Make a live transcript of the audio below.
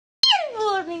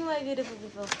morning, my beautiful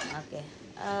people. Okay.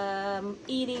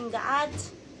 Eating that.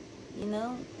 You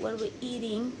know what we're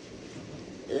eating.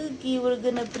 Okay, we're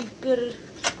gonna prepare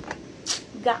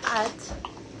gat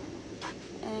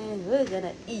and we're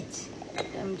gonna eat.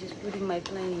 I'm just putting my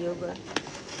plain yogurt.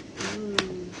 Ooh.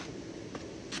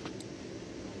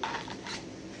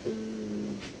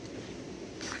 Ooh.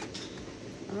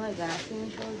 Am I gonna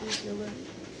finish all this yogurt?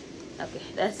 Okay,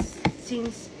 that's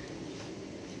since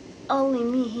only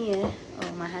me here.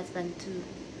 Oh, my husband too.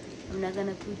 I'm not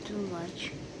gonna put too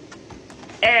much.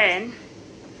 And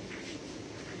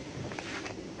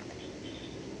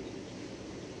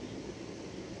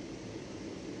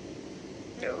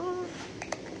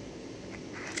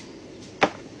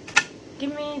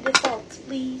give me the salt,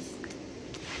 please.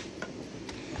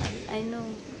 I know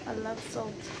I love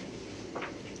salt.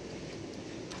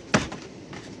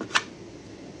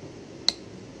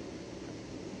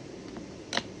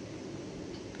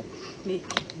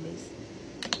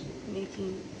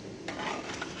 Making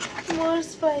more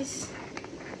spice.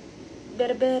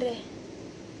 Berbere,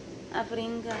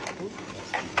 Afringa.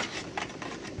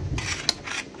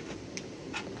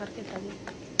 Perché tadi?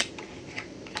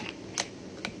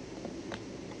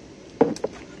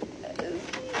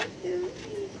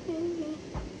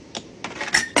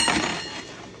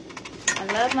 I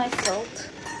love my salt.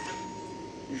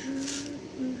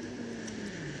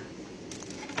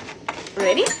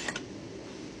 Ready?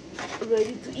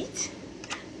 Ready to eat?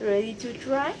 Ready to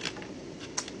try?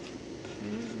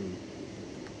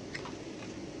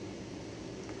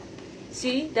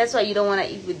 See, that's why you don't want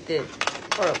to eat with the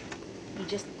fork. You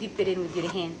just dip it in with your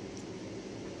hand.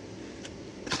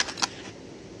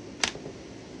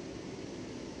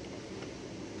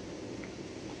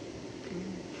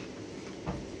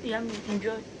 Yummy,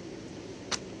 enjoy.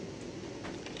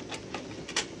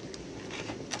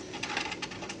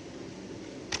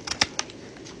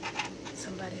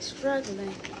 Somebody's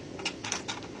struggling.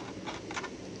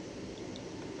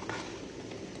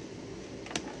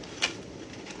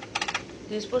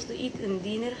 You're supposed to eat in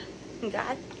dinner,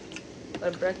 God,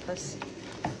 or breakfast.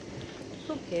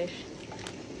 Who cares?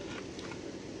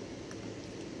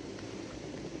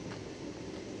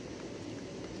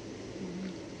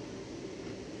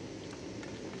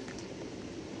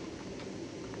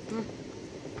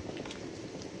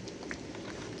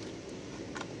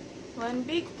 One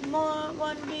big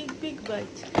bite.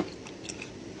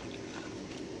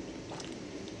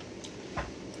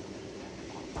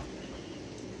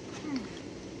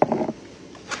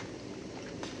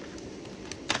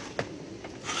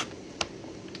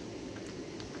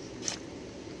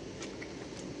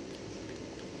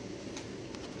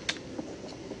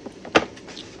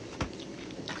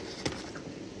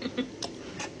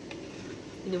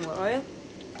 Need more oil?